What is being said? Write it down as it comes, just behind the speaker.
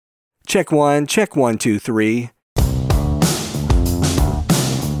Check one, two, three.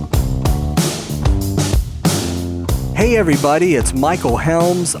 Hey everybody, it's Michael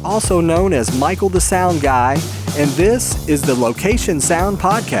Helms, also known as Michael the Sound Guy, and this is the Location Sound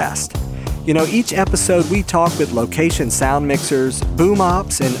Podcast. You know, each episode we talk with location sound mixers, boom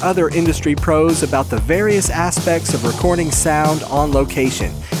ops, and other industry pros about the various aspects of recording sound on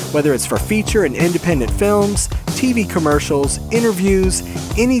location, whether it's for feature and independent films, TV commercials, interviews,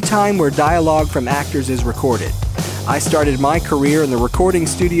 any time where dialogue from actors is recorded. I started my career in the recording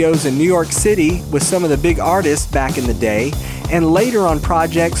studios in New York City with some of the big artists back in the day, and later on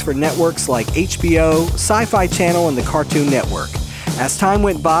projects for networks like HBO, Sci-Fi Channel, and the Cartoon Network. As time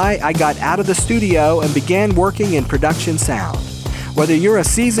went by, I got out of the studio and began working in production sound. Whether you're a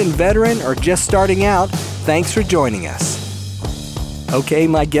seasoned veteran or just starting out, thanks for joining us. Okay,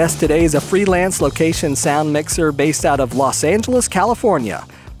 my guest today is a freelance location sound mixer based out of Los Angeles, California.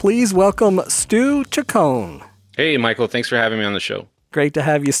 Please welcome Stu Chacon. Hey, Michael. Thanks for having me on the show. Great to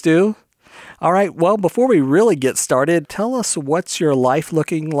have you, Stu. All right, well, before we really get started, tell us what's your life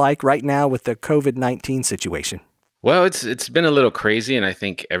looking like right now with the COVID-19 situation? Well, it's been a little crazy, and I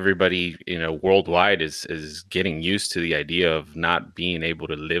think everybody, worldwide is getting used to the idea of not being able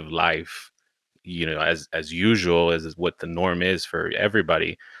to live life, as usual, as what the norm is for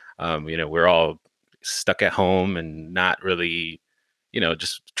everybody. We're all stuck at home and not really,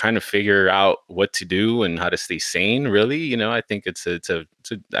 just trying to figure out what to do and how to stay sane. Really, I think it's an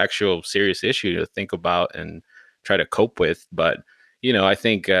actual serious issue to think about and try to cope with. But I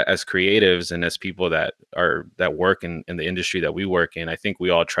think as creatives and as people that work in the industry that we work in, I think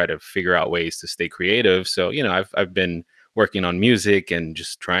we all try to figure out ways to stay creative. So I've been working on music and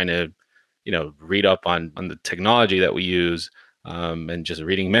just trying to read up on the technology that we use, and just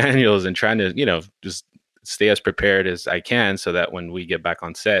reading manuals and trying to just stay as prepared as I can so that when we get back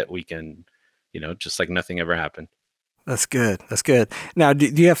on set, we can, just like nothing ever happened. That's good. That's good. Now, do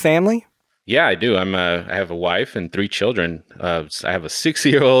you have family? Yeah, I do. I have a wife and 3 children. So I have a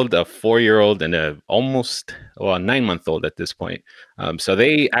 6-year-old, a 4-year-old, and a 9-month-old at this point. So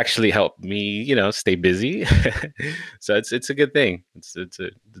they actually help me, stay busy. So it's a good thing.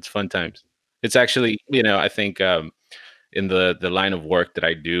 It's fun times. It's actually, I think, in the line of work that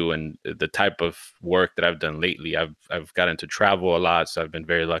I do and the type of work that I've done lately, I've gotten to travel a lot, so I've been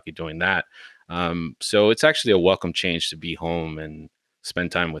very lucky doing that. So it's actually a welcome change to be home and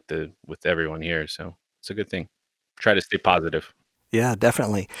spend time with everyone here. So it's a good thing. Try to stay positive. Yeah,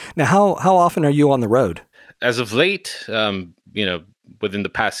 definitely. Now, how often are you on the road? As of late, within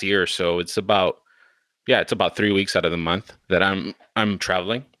the past year or so, it's about 3 weeks out of the month that I'm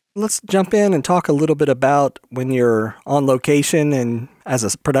traveling. Let's jump in and talk a little bit about when you're on location and as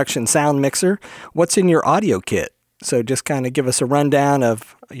a production sound mixer, what's in your audio kit? So just kind of give us a rundown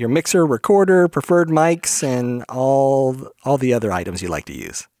of your mixer, recorder, preferred mics, and all the other items you like to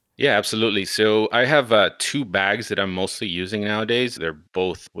use. Yeah, absolutely. So I have 2 bags that I'm mostly using nowadays. They're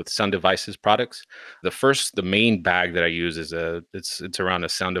both with Sound Devices products. The main bag that I use is it's around a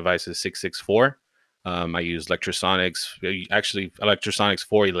Sound Devices 664. I use Lectrosonics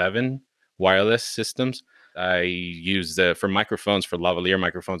 411 wireless systems. I use for microphones, for lavalier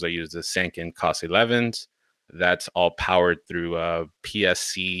microphones, I use the Sanken COS-11s. That's all powered through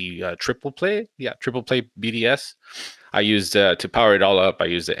PSC triple play BDS. I used to power it all up. I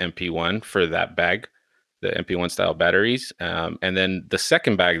use the MP1 for that bag, the MP1 style batteries. And then the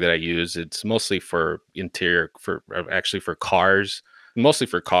second bag that I use, it's mostly for for cars. Mostly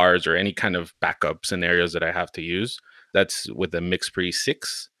for cars or any kind of backup scenarios that I have to use. That's with the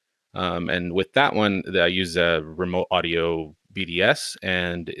MixPre-6. And with that one, I use a remote audio BDS,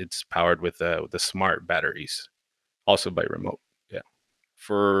 and it's powered with the smart batteries, also by remote. Yeah.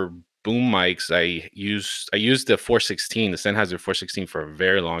 For boom mics, I used the 416, the Sennheiser 416 for a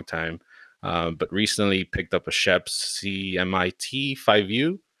very long time, but recently picked up a Schoeps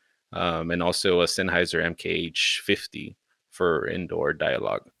CMIT-5u, and also a Sennheiser MKH-50. For indoor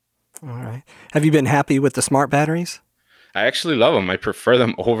dialogue. All right. Have you been happy with the smart batteries? I actually love them. I prefer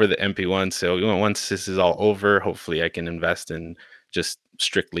them over the MP1. So once this is all over, hopefully I can invest in just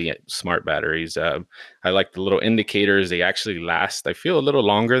strictly smart batteries. I like the little indicators. They actually last, I feel, a little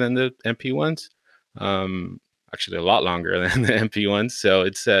longer than the MP1s. Actually a lot longer than the MP1s. So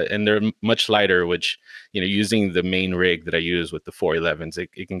it's and they're much lighter, which using the main rig that I use with the 411s,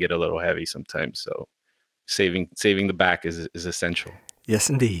 it can get a little heavy sometimes. So saving the back is essential. Yes,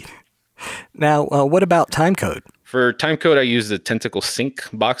 indeed. Now, what about timecode? For timecode, I use the Tentacle Sync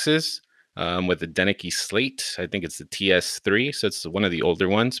boxes with the Denecke slate. I think it's the TS3, so it's one of the older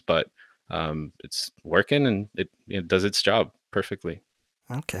ones, but it's working and it does its job perfectly.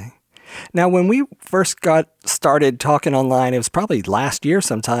 Okay. Now, when we first got started talking online, it was probably last year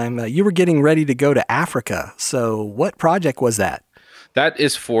sometime, you were getting ready to go to Africa. So what project was that? That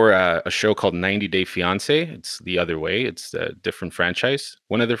is for a show called 90 Day Fiance. It's the other way. It's a different franchise,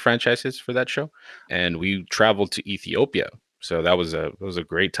 one of their franchises for that show. And we traveled to Ethiopia. So that was a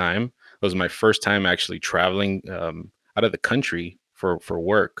great time. It was my first time actually traveling out of the country for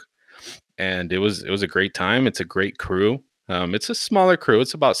work, and it was a great time. It's a great crew. It's a smaller crew.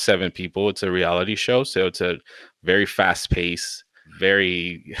 It's about 7 people. It's a reality show, so it's a very fast pace,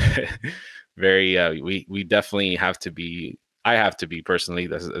 very, very. We definitely have to be. I have to be personally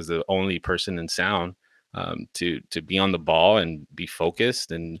as the only person in sound to be on the ball and be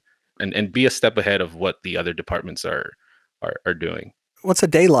focused and be a step ahead of what the other departments are doing. What's a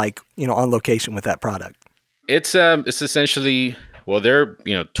day like, on location with that product? It's essentially, well, they're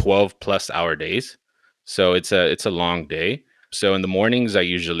 12 plus hour days. So it's a long day. So in the mornings I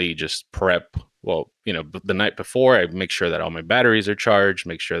usually just prep, well, the night before I make sure that all my batteries are charged,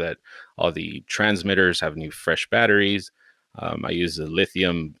 make sure that all the transmitters have new fresh batteries. I use the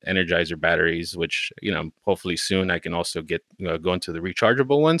lithium energizer batteries, which hopefully soon I can also get go into the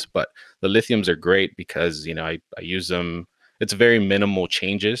rechargeable ones. But the lithiums are great because I use them. It's very minimal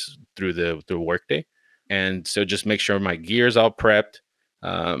changes through the workday, and so just make sure my gear's all prepped,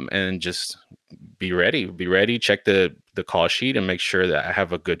 and just be ready. Be ready. Check the call sheet and make sure that I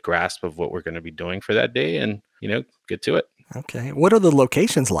have a good grasp of what we're going to be doing for that day, and get to it. Okay. What are the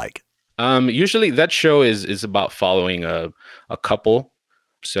locations like? Usually that show is about following a couple.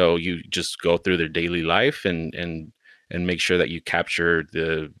 So you just go through their daily life and make sure that you capture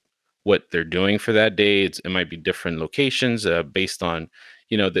what they're doing for that day. It might be different locations based on,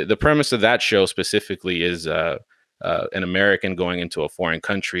 the premise of that show specifically is an American going into a foreign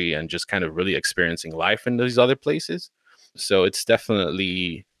country and just kind of really experiencing life in these other places. So it's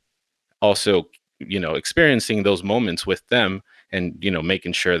definitely also experiencing those moments with them, and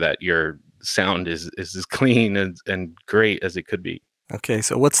making sure that your sound is as clean and great as it could be. Okay,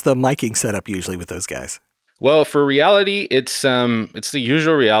 so what's the miking setup usually with those guys? Well, for reality, it's the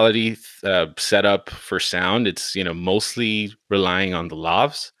usual reality setup for sound. It's mostly relying on the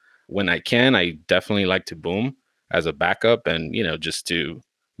lavs. When I can, I definitely like to boom as a backup, and just to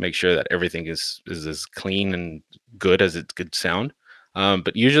make sure that everything is as clean and good as it could sound.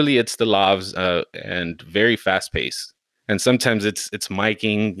 But usually it's the lavs, and very fast pace. And sometimes it's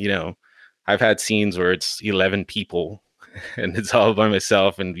miking. I've had scenes where it's 11 people and it's all by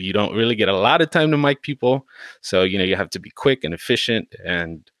myself, and you don't really get a lot of time to mic people. So, you have to be quick and efficient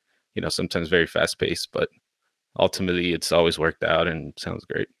and, sometimes very fast paced, but ultimately it's always worked out and sounds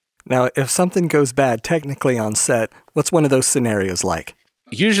great. Now, if something goes bad technically on set, what's one of those scenarios like?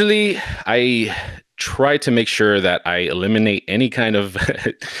 Usually I try to make sure that I eliminate any kind of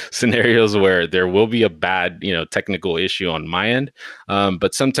scenarios where there will be a bad, technical issue on my end.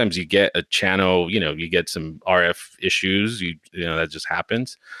 But sometimes you get a channel, you get some RF issues, that just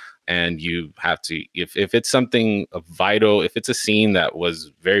happens. And you have to, if it's something vital, if it's a scene that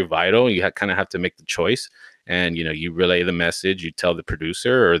was very vital, you kind of have to make the choice. And, you relay the message, you tell the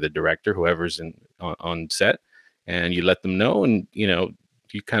producer or the director, whoever's on set, and you let them know. And,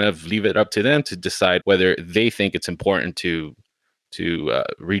 you kind of leave it up to them to decide whether they think it's important to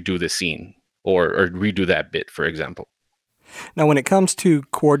redo the scene or redo that bit, for example. Now, when it comes to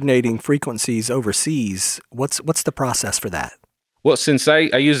coordinating frequencies overseas, what's the process for that? Well, since I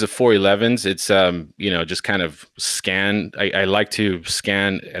use the 411s, it's just kind of scan. I like to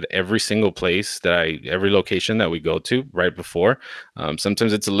scan at every single place every location that we go to right before.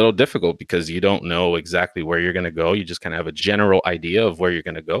 Sometimes it's a little difficult because you don't know exactly where you're going to go. You just kind of have a general idea of where you're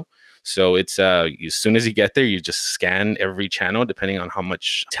going to go. So it's as soon as you get there, you just scan every channel depending on how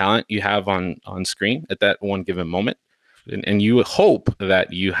much talent you have on screen at that one given moment, and you hope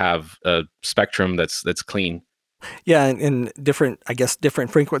that you have a spectrum that's clean. Yeah, and different, I guess, different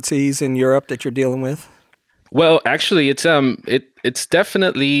frequencies in Europe that you're dealing with. Well, actually, it's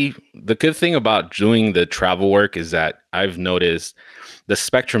definitely the good thing about doing the travel work is that I've noticed the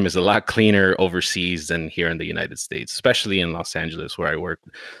spectrum is a lot cleaner overseas than here in the United States, especially in Los Angeles where I work.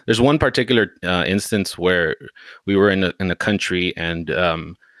 There's one particular instance where we were in a country, and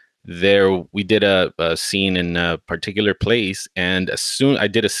there we did a scene in a particular place, and as soon I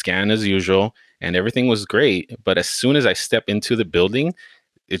did a scan as usual, and everything was great. But as soon as I step into the building,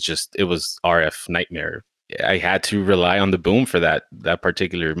 it was RF nightmare. I had to rely on the boom for that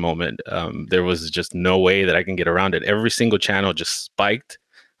particular moment. There was just no way that I can get around it. Every single channel just spiked,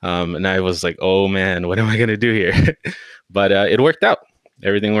 and I was like, "Oh man, what am I gonna do here?" But it worked out.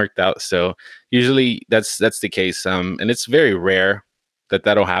 Everything worked out. So usually that's the case, and it's very rare that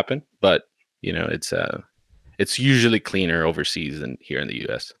that'll happen, but it's usually cleaner overseas than here in the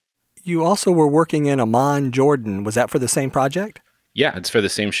US. You also were working in Amman, Jordan. Was that for the same project? Yeah, it's for the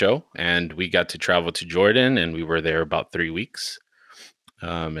same show, and we got to travel to Jordan, and we were there about 3 weeks.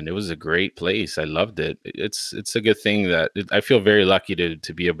 And it was a great place. I loved it. It's a good thing that I feel very lucky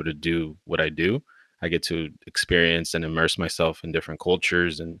to be able to do what I do. I get to experience and immerse myself in different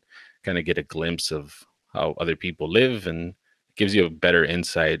cultures and kind of get a glimpse of how other people live, and it gives you a better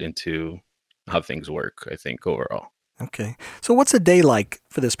insight into how things work, I think, overall. Okay. So what's a day like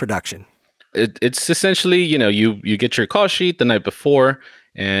for this production? It's essentially, you get your call sheet the night before,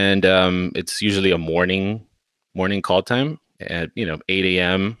 and it's usually a morning call time at 8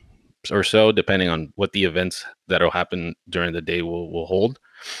 a.m. or so, depending on what the events that'll happen during the day will hold.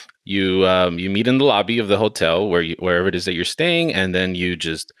 You meet in the lobby of the hotel wherever it is that you're staying, and then you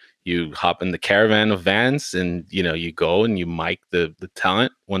hop in the caravan of vans, and you go and you mic the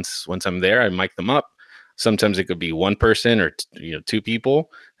talent. Once I'm there, I mic them up. Sometimes it could be one person or two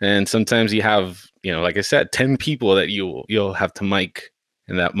people, and sometimes you have like I said, 10 people that you'll have to mic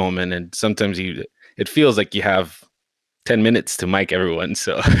in that moment, and sometimes it feels like you have 10 minutes to mic everyone,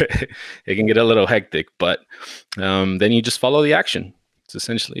 so it can get a little hectic, but then you just follow the action. It's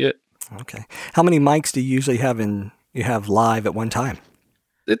essentially it. Okay. How many mics do you usually have live at one time?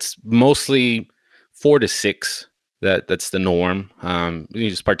 It's mostly 4 to 6. That's the norm.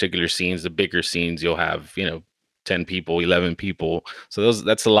 These particular scenes, the bigger scenes, you'll have 10 people, 11 people. So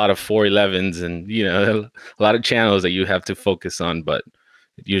that's a lot of 411s, and a lot of channels that you have to focus on. But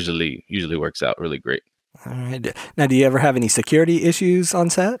it usually works out really great. All right. Now, do you ever have any security issues on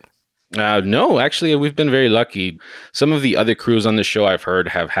set? No, actually, we've been very lucky. Some of the other crews on the show I've heard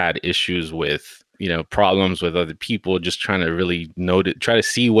have had issues with problems with other people, just trying to really try to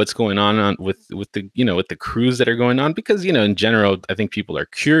see what's going on with the with the crews that are going on, because in general, I think people are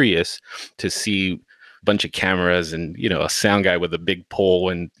curious to see a bunch of cameras and a sound guy with a big pole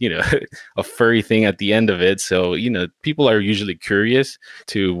and a furry thing at the end of it. So people are usually curious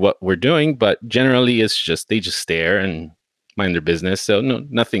to what we're doing, but generally it's just they just stare and mind their business. So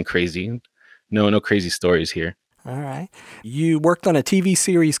nothing crazy, no crazy stories here. All right. You worked on a TV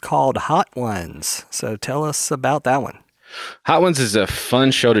series called Hot Ones. So tell us about that one. Hot Ones is a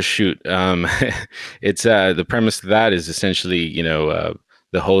fun show to shoot. It's the premise of that is essentially,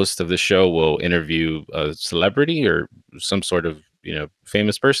 the host of the show will interview a celebrity or some sort of,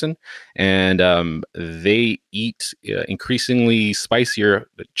 famous person, and they eat increasingly spicier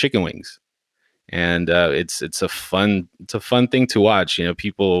chicken wings. And it's a fun thing to watch.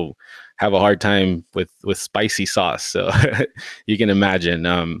 People have a hard time with spicy sauce, so you can imagine.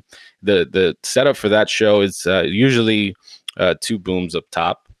 The setup for that show is usually 2 booms up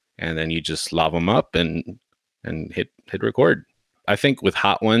top, and then you just lob them up and hit record. I think with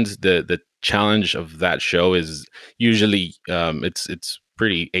Hot Ones, the challenge of that show is usually it's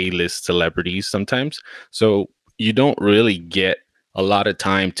pretty A-list celebrities sometimes, so you don't really get a lot of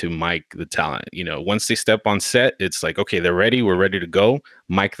time to mic the talent. Once they step on set, it's like, okay, they're ready. We're ready to go.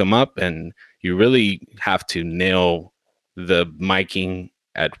 Mic them up. And you really have to nail the miking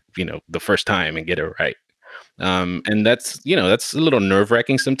at, the first time and get it right. And that's a little nerve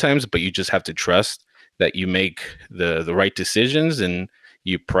wracking sometimes, but you just have to trust that you make the right decisions and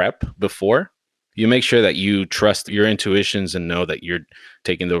you prep before. You make sure that you trust your intuitions and know that you're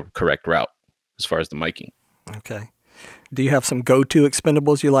taking the correct route as far as the miking. Okay. Do you have some go-to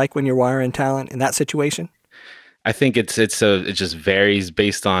expendables you like when you're wiring talent in that situation? I think it just varies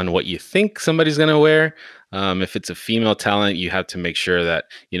based on what you think somebody's going to wear. If it's a female talent, you have to make sure that,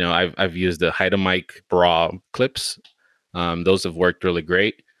 I've used the Hydamike bra clips. Those have worked really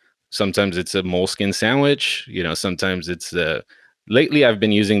great. Sometimes it's a moleskin sandwich. Sometimes it's lately I've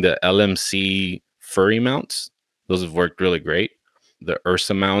been using the LMC furry mounts. Those have worked really great. The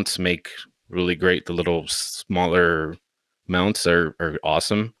Ursa mounts make really great. The little smaller mounts are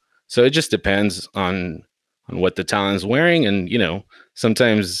awesome. So it just depends on what the talent is wearing. And,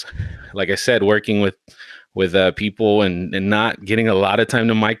 sometimes, like I said, working with people and not getting a lot of time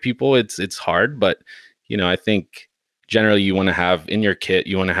to mic people, it's hard. But, I think generally you want to have in your kit,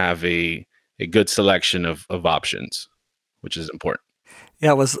 you want to have a good selection of options, which is important.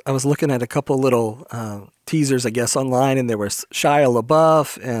 Yeah, I was looking at a couple little teasers, I guess, online, and there was Shia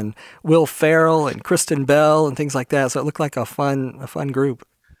LaBeouf and Will Ferrell and Kristen Bell and things like that. So it looked like a fun group.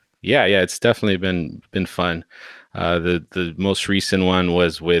 Yeah, it's definitely been fun. The most recent one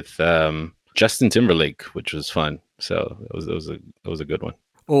was with Justin Timberlake, which was fun. So it was a good one.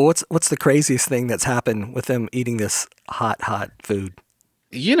 Well, what's the craziest thing that's happened with them eating this hot food?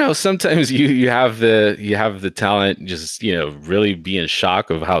 Sometimes you have the talent just really be in shock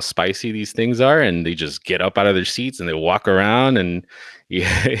of how spicy these things are, and they just get up out of their seats and they walk around, and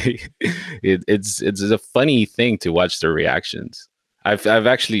yeah, it's a funny thing to watch their reactions. I've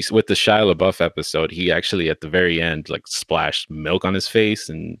actually, with the Shia LaBeouf episode, he actually at the very end like splashed milk on his face,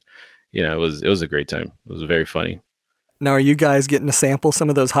 and it was a great time. It was very funny. Now, are you guys getting to sample some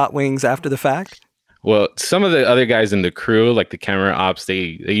of those hot wings after the fact? Well, some of the other guys in the crew, like the camera ops,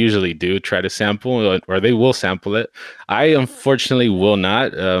 they usually do try to sample, or they will sample it. I unfortunately will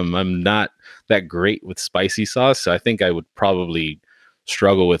not. I'm not that great with spicy sauce, so I think I would probably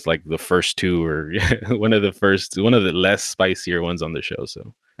struggle with like the first two, or one of the less spicier ones on the show.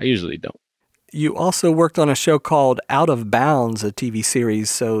 So I usually don't. You also worked on a show called Out of Bounds, a TV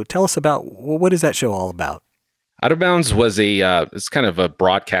series. So tell us about what is that show all about? Out of Bounds was it's kind of a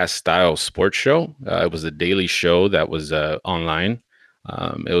broadcast style sports show. It was a daily show that was online.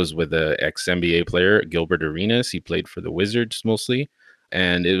 It was with the ex NBA player Gilbert Arenas. He played for the Wizards mostly,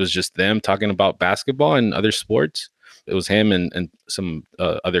 and it was just them talking about basketball and other sports. It was him and some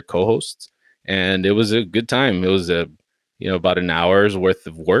other co-hosts, and it was a good time. It was about an hour's worth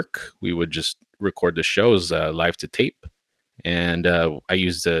of work. We would just record the shows live to tape, and I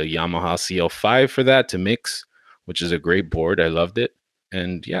used a Yamaha CL5 for that to mix, which is a great board. I loved it.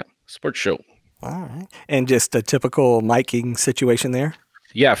 And yeah, sports show. All right. And just a typical miking situation there?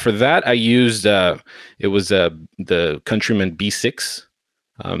 Yeah, for that I used it was the Countryman B6.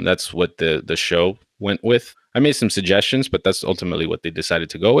 That's what the show went with. I made some suggestions, but that's ultimately what they decided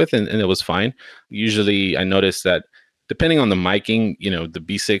to go with, and it was fine. Usually I noticed that depending on the miking, the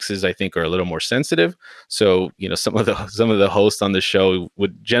B6s I think are a little more sensitive. So, some of the hosts on the show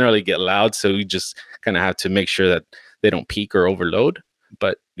would generally get loud. So we just kind of have to make sure that they don't peak or overload.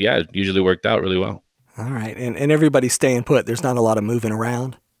 But yeah, it usually worked out really well. All right. And everybody's staying put. There's not a lot of moving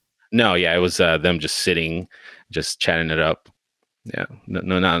around. No, yeah, it was them just sitting, just chatting it up. Yeah,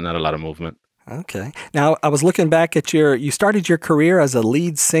 no, not a lot of movement. Okay. Now, I was looking back at you started your career as a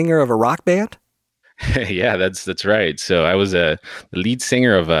lead singer of a rock band? Yeah, that's right. So I was the lead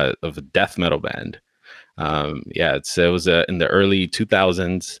singer of a death metal band. Yeah, it was in the early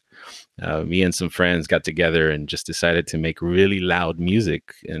 2000s. Me and some friends got together and just decided to make really loud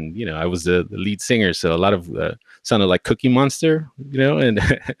music. And I was the lead singer, so a lot of sounded like Cookie Monster, and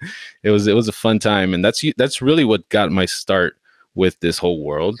it was a fun time. And that's really what got my start with this whole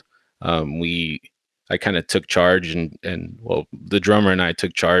world. I kind of took charge, and well, the drummer and I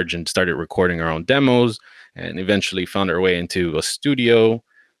took charge and started recording our own demos, and eventually found our way into a studio.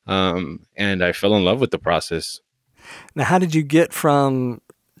 And I fell in love with the process. Now, how did you get from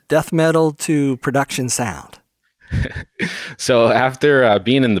death metal to production sound? So after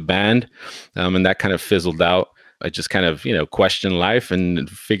being in the band, and that kind of fizzled out, I just kind of questioned life and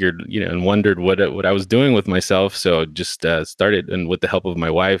figured and wondered what I was doing with myself. So just started, and with the help of my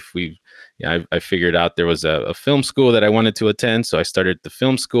wife, I figured out there was a film school that I wanted to attend. So I started the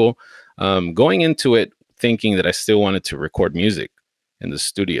film school, going into it thinking that I still wanted to record music in the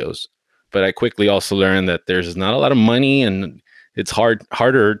studios. But I quickly also learned that there's not a lot of money, and it's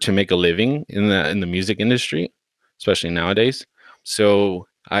harder to make a living in the music industry, especially nowadays. So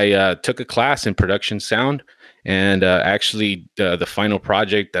I took a class in production sound, and actually the final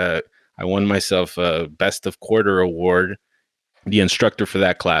project, I won myself a Best of Quarter award. The instructor for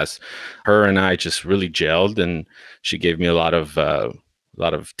that class, her and I just really gelled, and she gave me a lot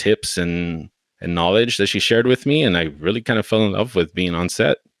of tips and knowledge that she shared with me, and I really kind of fell in love with being on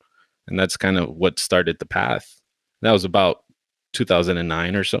set, and that's kind of what started the path. That was about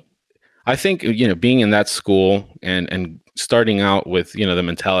 2009 or so. I think being in that school and starting out with the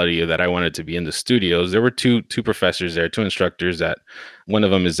mentality that I wanted to be in the studios. There were two professors there, two instructors. That one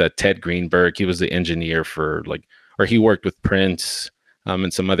of them is Ted Greenberg. He was the engineer or he worked with Prince,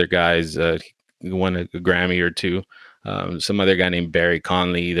 and some other guys. He won a Grammy or two. Some other guy named Barry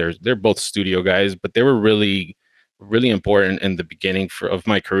Conley. They're both studio guys, but they were really, really important in the beginning of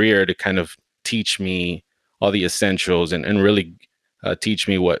my career to kind of teach me all the essentials and really teach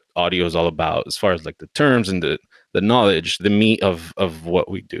me what audio is all about, as far as like the terms and the knowledge, the meat of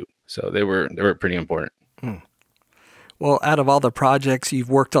what we do. So they were pretty important. Hmm. Well, out of all the projects you've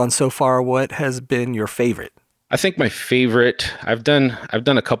worked on so far, what has been your favorite? I think my favorite, I've done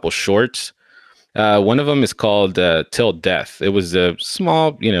a couple shorts. One of them is called Till Death. It was a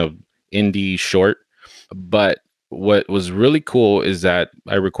small, indie short, but what was really cool is that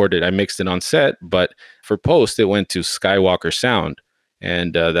I mixed it on set, but for post it went to Skywalker Sound,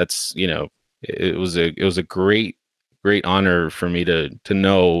 and that's it was a great honor for me to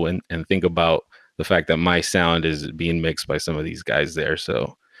know and think about the fact that my sound is being mixed by some of these guys there.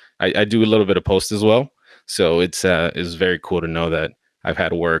 So I do a little bit of post as well. So it's very cool to know that I've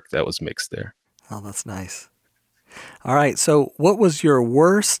had work that was mixed there. Oh, that's nice. All right. So, what was your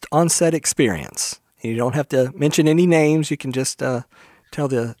worst on-set experience? You don't have to mention any names. You can just tell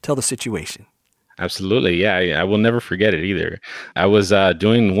the situation. Absolutely. Yeah, I will never forget it either. I was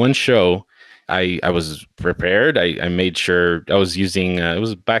doing one show. I was prepared. I made sure I was using, it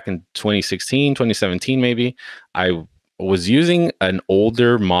was back in 2016, 2017, maybe. I was using an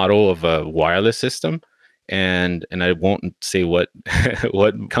older model of a wireless system. And I won't say what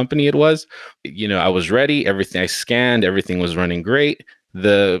what company it was. I was ready. Everything I scanned, everything was running great.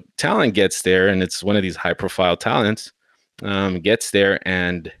 The talent gets there, and it's one of these high profile talents. Gets there,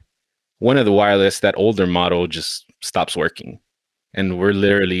 and one of the wireless, that older model, just stops working. And we're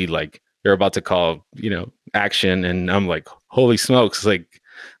literally like, they're about to call, action. And I'm like, holy smokes, like,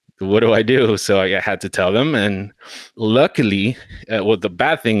 what do I do? So I had to tell them. And luckily, the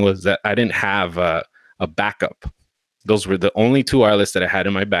bad thing was that I didn't have a backup. Those were the only two wireless that I had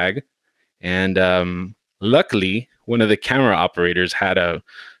in my bag. And luckily, one of the camera operators had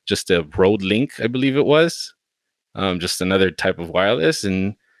just a Road Link, I believe it was, just another type of wireless,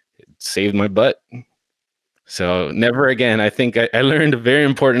 and it saved my butt. So never again. I think I learned a very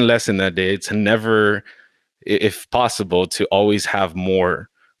important lesson that day, to never, if possible, to always have more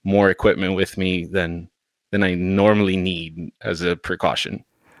equipment with me than I normally need as a precaution.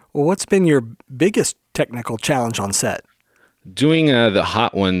 Well, what's been your biggest technical challenge on set? Doing the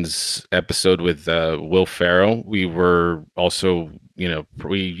Hot Ones episode with Will Ferrell, we were also,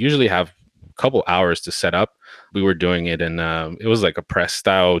 we usually have a couple hours to set up. We were doing it, and it was like a press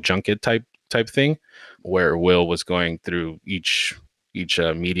style junket type thing, where Will was going through each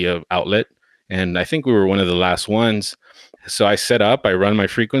media outlet, and I think we were one of the last ones. So I set up, I run my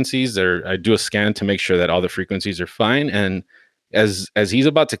frequencies, or I do a scan to make sure that all the frequencies are fine. And as he's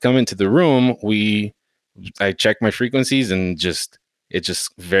about to come into the room, I check my frequencies, and it's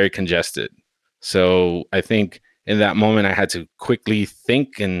just very congested. So I think in that moment I had to quickly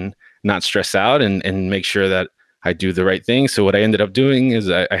think and not stress out, and make sure that I do the right thing. So what I ended up doing is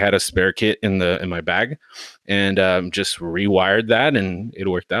I had a spare kit in my bag, and just rewired that, and it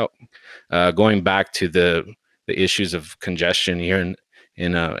worked out. Going back to the issues of congestion here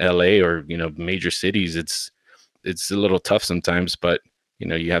in LA, or major cities, it's a little tough sometimes, but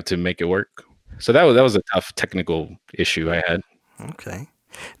you have to make it work. So that was a tough technical issue I had. Okay.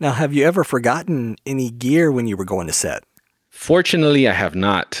 Now, have you ever forgotten any gear when you were going to set? Fortunately, I have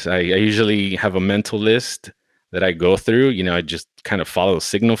not. I usually have a mental list that I go through. I just kind of follow the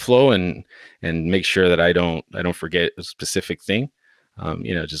signal flow, and make sure that I don't forget a specific thing.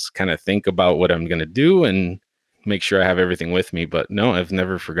 Just kind of think about what I'm going to do and make sure I have everything with me. But no, I've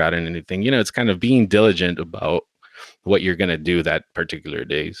never forgotten anything. It's kind of being diligent about what you're going to do that particular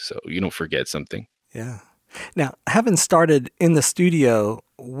day, so you don't forget something. Yeah. Now, having started in the studio,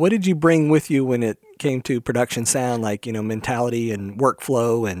 what did you bring with you when it came to production sound, like, mentality and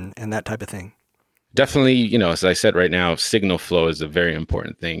workflow and that type of thing? Definitely, as I said, right now, signal flow is a very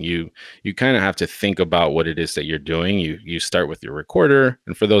important thing. You kind of have to think about what it is that you're doing. You start with your recorder,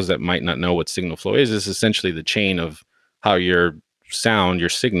 and for those that might not know what signal flow is, it's essentially the chain of how your sound, your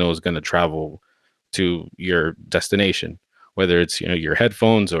signal, is going to travel to your destination, whether it's your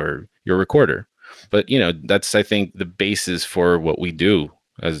headphones or your recorder. But that's, I think, the basis for what we do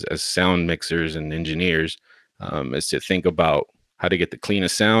as sound mixers and engineers, is to think about how to get the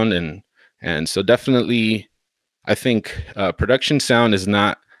cleanest sound. And so definitely, I think production sound is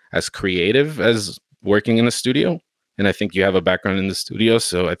not as creative as working in a studio. And I think you have a background in the studio,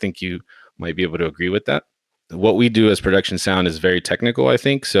 so I think you might be able to agree with that. What we do as production sound is very technical, I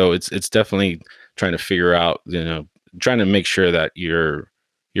think. So it's definitely trying to figure out, trying to make sure that you're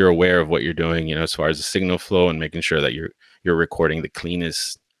aware of what you're doing, as far as the signal flow, and making sure that you're recording the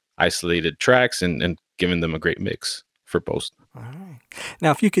cleanest isolated tracks, and giving them a great mix for post. All right.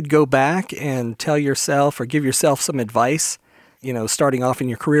 Now, if you could go back and tell yourself, or give yourself some advice, starting off in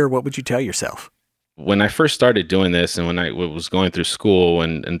your career, what would you tell yourself? When I first started doing this, and when I was going through school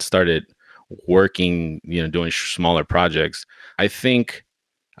and started working, doing smaller projects, I think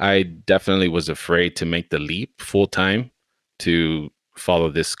I definitely was afraid to make the leap full time to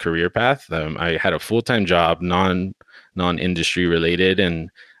follow this career path. I had a full-time job, non-industry related, and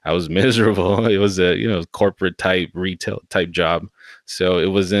I was miserable. It was a corporate type, retail type job, so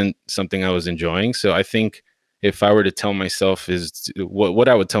it wasn't something I was enjoying. So I think if I were to tell myself, what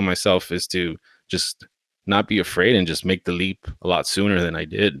I would tell myself is to just not be afraid, and just make the leap a lot sooner than I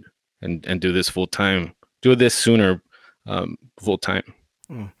did, and do this full time. Do this sooner, full time.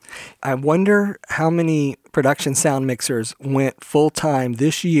 I wonder how many production sound mixers went full-time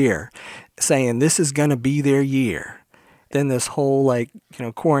this year saying this is going to be their year. Then this whole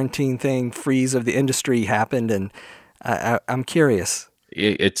quarantine thing, freeze of the industry happened, and I'm curious.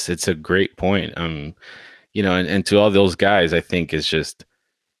 It's a great point. And to all those guys, I think it's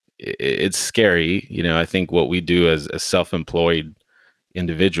scary. I think what we do as self-employed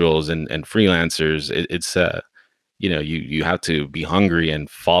individuals and freelancers, it's you have to be hungry and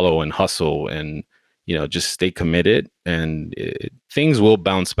follow and hustle and just stay committed, and things will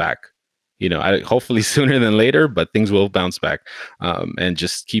bounce back. Hopefully sooner than later, but things will bounce back. And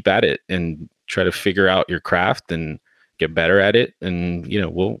just keep at it and try to figure out your craft and get better at it. And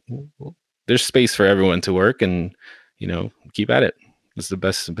we'll there's space for everyone to work, and keep at it. It's the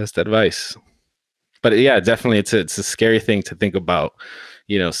best advice. But yeah, definitely it's a scary thing to think about,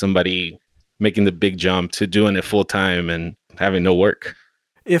 somebody making the big jump to doing it full time and having no work.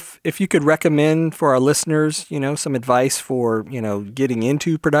 If you could recommend for our listeners, some advice for, getting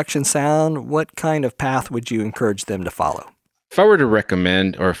into production sound, what kind of path would you encourage them to follow? If I were to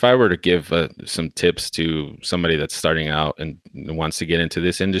recommend, or if I were to give some tips to somebody that's starting out and wants to get into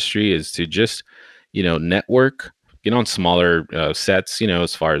this industry, is to just, network, get on smaller sets,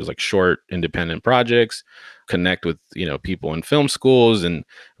 as far as like short independent projects, connect with, people in film schools, and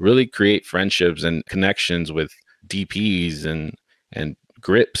really create friendships and connections with DPs and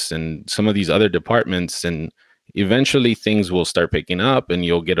grips and some of these other departments. And eventually things will start picking up and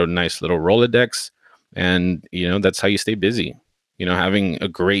you'll get a nice little Rolodex. And, that's how you stay busy. Having a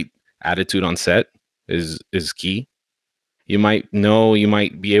great attitude on set is key. You might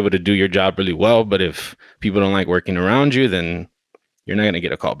be able to do your job really well, but if people don't like working around you, then you're not going to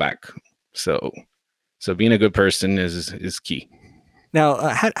get a call back. So being a good person is key.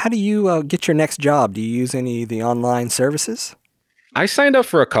 Now, how do you get your next job? Do you use any of the online services? I signed up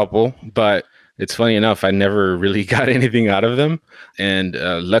for a couple, but it's funny enough, I never really got anything out of them. And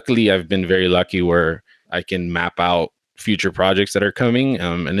luckily, I've been very lucky where I can map out future projects that are coming.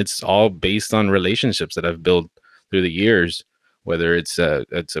 And it's all based on relationships that I've built through the years, whether it's a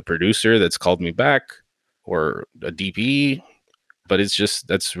producer that's called me back or a DP. But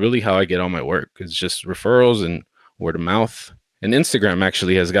that's really how I get all my work. It's just referrals and word of mouth. And Instagram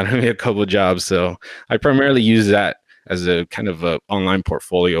actually has gotten me a couple of jobs. So I primarily use that as a kind of a online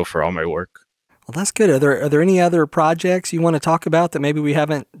portfolio for all my work. Well, that's good. Are there any other projects you want to talk about that maybe we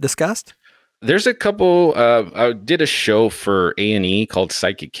haven't discussed? There's a couple. I did a show for A&E called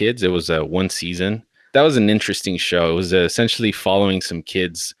Psychic Kids. It was one season. That was an interesting show. It was essentially following some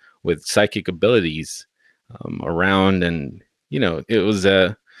kids with psychic abilities around, and it was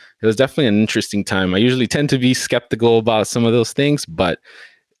definitely an interesting time. I usually tend to be skeptical about some of those things, but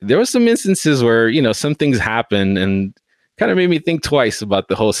there were some instances where, some things happen and kind of made me think twice about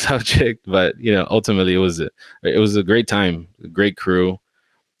the whole subject. But, ultimately it was a great time, a great crew,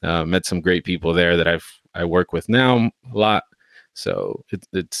 met some great people there that I work with now a lot. So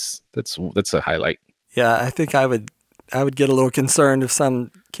that's a highlight. Yeah, I think I would get a little concerned if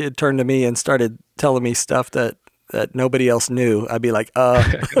some kid turned to me and started telling me stuff that nobody else knew. I'd be like,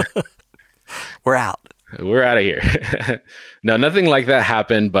 we're out. We're out of here. No, nothing like that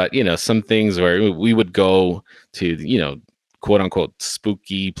happened. But, some things where we would go to, quote unquote,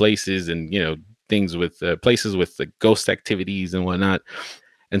 spooky places and, things with places with the ghost activities and whatnot.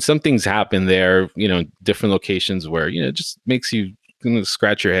 And some things happen there, different locations where, it just makes you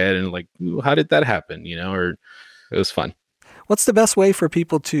scratch your head and like, how did that happen? Or it was fun. What's the best way for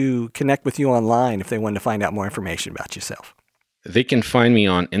people to connect with you online if they want to find out more information about yourself? They can find me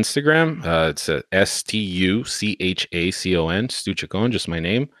on Instagram. It's Stuchacon, Stu Chacon, just my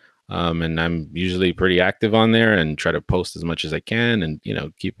name. And I'm usually pretty active on there and try to post as much as I can and,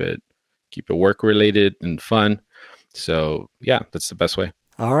 keep it work related and fun. So yeah, that's the best way.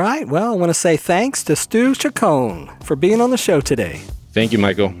 All right. Well, I want to say thanks to Stu Chacon for being on the show today. Thank you,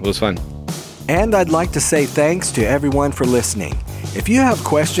 Michael. It was fun. And I'd like to say thanks to everyone for listening. If you have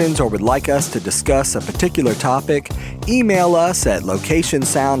questions or would like us to discuss a particular topic, email us at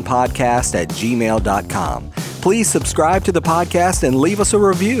locationsoundpodcast@gmail.com. Please subscribe to the podcast and leave us a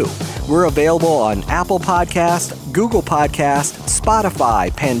review. We're available on Apple Podcast, Google Podcast,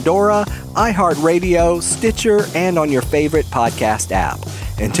 Spotify, Pandora, iHeartRadio, Stitcher, and on your favorite podcast app.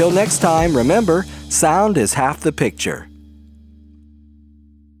 Until next time, remember, sound is half the picture.